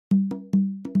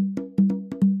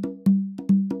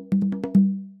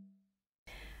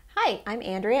Hi, I'm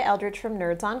Andrea Eldridge from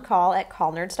Nerds on Call at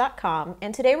callnerds.com,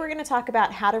 and today we're going to talk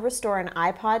about how to restore an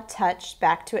iPod Touch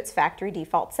back to its factory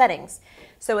default settings.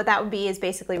 So what that would be is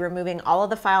basically removing all of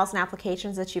the files and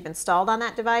applications that you've installed on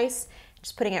that device,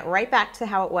 just putting it right back to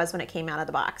how it was when it came out of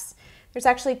the box. There's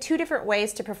actually two different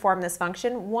ways to perform this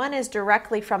function. One is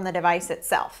directly from the device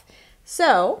itself.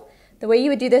 So the way you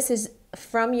would do this is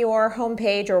from your home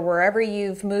page or wherever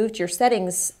you've moved your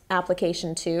settings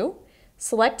application to,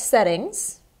 select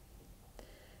Settings.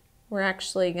 We're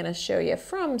actually going to show you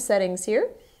from Settings here.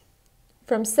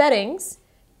 From Settings,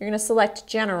 you're going to select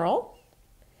General,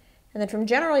 and then from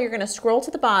General you're going to scroll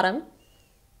to the bottom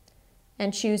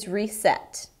and choose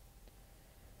Reset.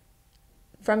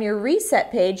 From your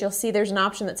Reset page, you'll see there's an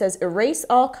option that says Erase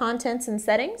All Contents and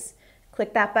Settings.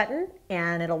 Click that button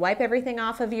and it'll wipe everything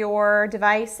off of your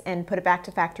device and put it back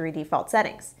to factory default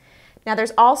settings. Now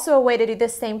there's also a way to do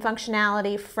this same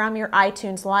functionality from your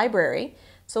iTunes library.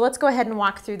 So let's go ahead and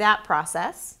walk through that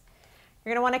process.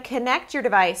 You're going to want to connect your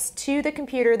device to the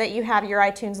computer that you have your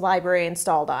iTunes library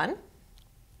installed on.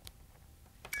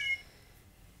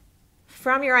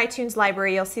 From your iTunes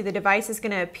library, you'll see the device is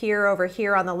going to appear over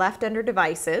here on the left under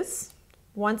Devices.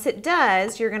 Once it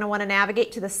does, you're going to want to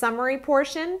navigate to the Summary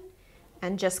portion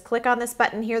and just click on this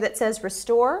button here that says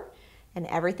Restore, and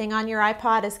everything on your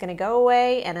iPod is going to go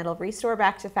away and it'll restore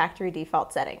back to factory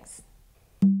default settings.